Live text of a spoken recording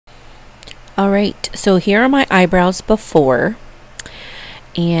Alright, so here are my eyebrows before,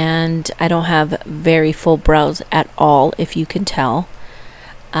 and I don't have very full brows at all, if you can tell.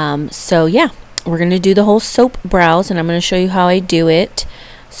 So yeah, we're going to do the whole soap brows, and I'm going to show you how I do it.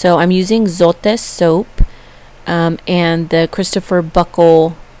 So I'm using Zote Soap and the Christopher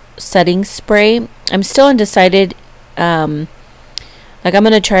Buckle setting spray. I'm still undecided. Like, I'm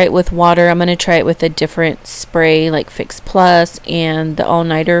going to try it with water. I'm going to try it with a different spray like Fix Plus and the All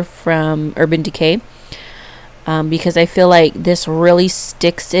Nighter from Urban Decay. Because I feel like this really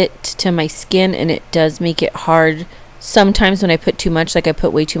sticks it to my skin, and it does make it hard sometimes when I put too much. Like, I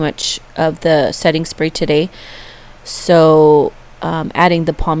put way too much of the setting spray today. So adding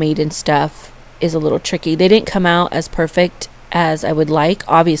the pomade and stuff is a little tricky. They didn't come out as perfect as I would like,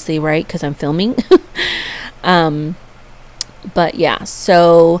 obviously, right? Because I'm filming. But yeah,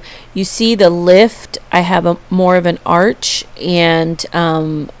 so you see the lift, I have more of an arch, and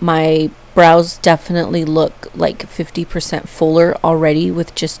my brows definitely look like 50% fuller already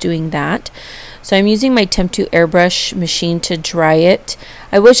with just doing that. So I'm using my Temp2 airbrush machine to dry it.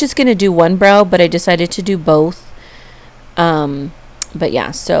 I was just going to do one brow, but I decided to do both. But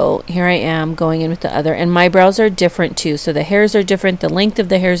yeah, so here I am going in with the other, and my brows are different too. So the hairs are different, the length of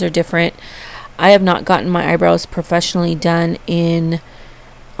the hairs are different. I have not gotten my eyebrows professionally done in,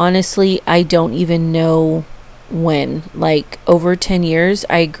 honestly, I don't even know when. Like, over 10 years.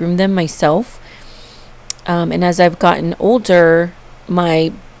 I groomed them myself. And as I've gotten older,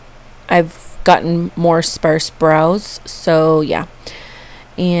 I've gotten more sparse brows. So yeah.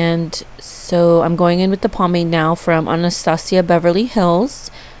 And so I'm going in with the pomade now from Anastasia Beverly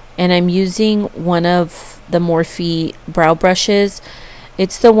Hills. And I'm using one of the Morphe brow brushes.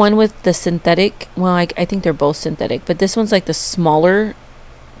 It's the one with the synthetic, well, I think they're both synthetic, but this one's like the smaller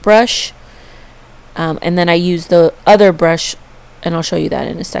brush. And then I use the other brush, and I'll show you that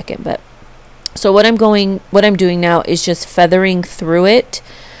in a second. But so what I'm doing now is just feathering through it.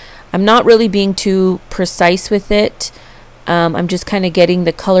 I'm not really being too precise with it. I'm just kind of getting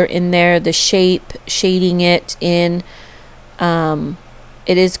the color in there, the shape, shading it in.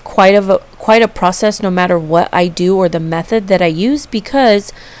 It is quite a process no matter what I do or the method that I use,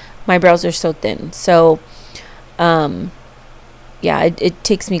 because my brows are so thin. So yeah, it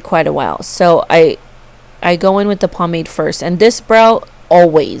takes me quite a while. So I go in with the pomade first, and this brow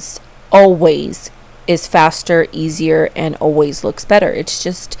always is faster, easier, and always looks better. It's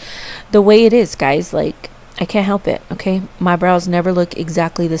just the way it is, guys. Like, I can't help it, okay? My brows never look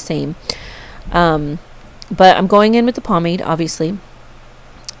exactly the same. But I'm going in with the pomade, obviously.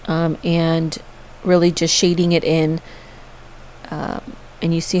 And really just shading it in, and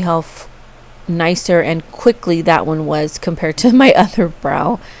you see how nicer and quickly that one was compared to my other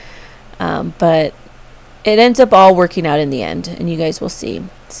brow, but it ends up all working out in the end, and you guys will see.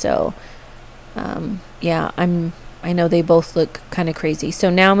 So yeah, I know they both look kind of crazy. So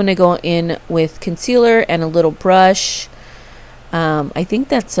now I'm going to go in with concealer and a little brush. I think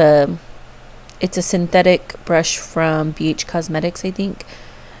it's a synthetic brush from BH Cosmetics, I think.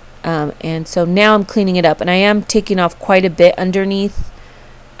 And so now I'm cleaning it up, and I am taking off quite a bit underneath,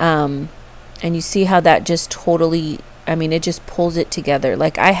 and you see how that just totally, I mean, it just pulls it together.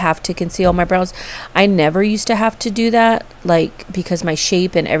 Like, I have to conceal my brows. I never used to have to do that, like, because my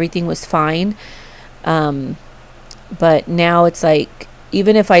shape and everything was fine. But now it's like,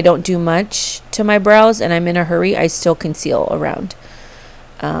 even if I don't do much to my brows and I'm in a hurry, I still conceal around.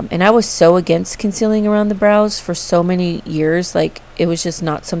 And I was so against concealing around the brows for so many years. Like, it was just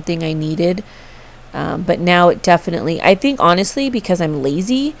not something I needed. But now it definitely, I think, honestly, because I'm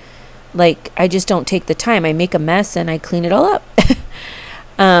lazy, like, I just don't take the time. I make a mess and I clean it all up.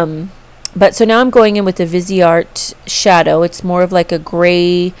 But so now I'm going in with the Viseart shadow. It's more of like a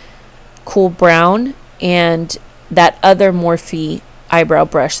gray, cool brown, and that other Morphe eyebrow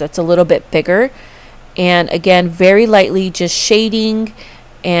brush that's a little bit bigger. And again, very lightly just shading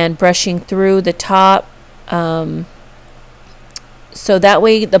and brushing through the top, so that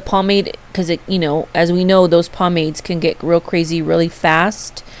way the pomade, because it, you know, as we know, those pomades can get real crazy really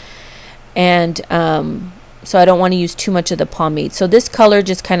fast, and so I don't want to use too much of the pomade. So this color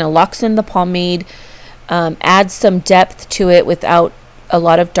just kind of locks in the pomade, adds some depth to it without a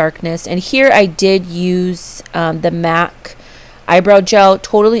lot of darkness. And here I did use the MAC eyebrow gel,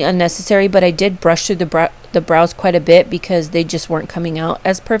 totally unnecessary, but I did brush through the brows quite a bit because they just weren't coming out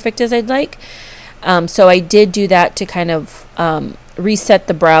as perfect as I'd like. So I did do that to kind of reset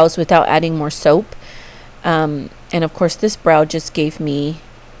the brows without adding more soap. And of course, this brow just gave me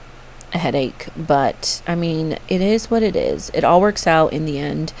a headache, but I mean, it is what it is. It all works out in the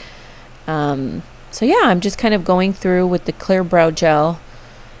end. So yeah, I'm just kind of going through with the clear brow gel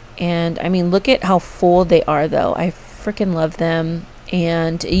And I mean, look at how full they are though. I freaking love them.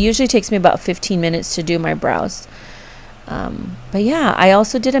 And it usually takes me about 15 minutes to do my brows. But yeah, I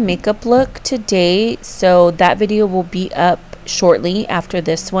also did a makeup look today, so that video will be up shortly after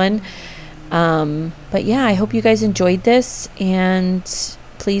this one. But yeah, I hope you guys enjoyed this, and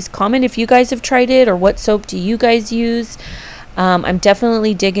please comment if you guys have tried it or what soap do you guys use. I'm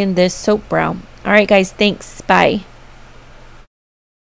definitely digging this soap brow. All right guys, thanks. Bye.